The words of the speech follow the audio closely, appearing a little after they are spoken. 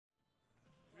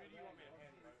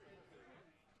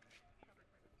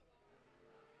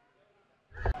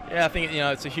Yeah, I think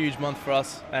it's a huge month for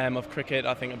us of cricket.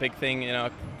 I think a big thing,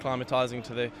 acclimatising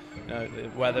to the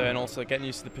weather and also getting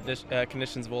used to the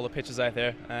conditions of all the pitches out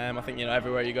there. I think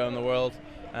everywhere you go in the world,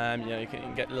 you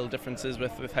can get little differences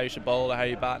with how you should bowl, or how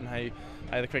you bat, and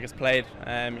how the cricket's played.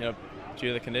 Due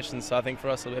to the conditions. So I think for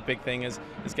us a big thing is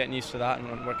getting used to that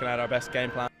and working out our best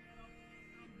game plan.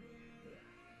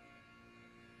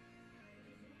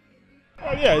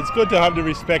 Well, yeah, it's good to have the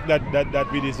respect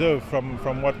that we deserve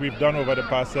from what we've done over the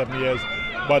past 7 years.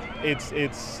 But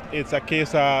it's a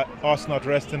case of us not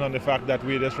resting on the fact that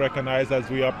we just recognize as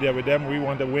we're up there with them, we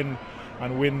want to win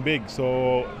and win big.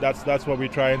 So that's what we're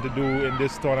trying to do in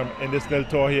this tournament, in this little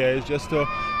tour here, is just to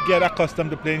get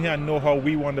accustomed to playing here and know how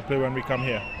we want to play when we come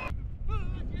here.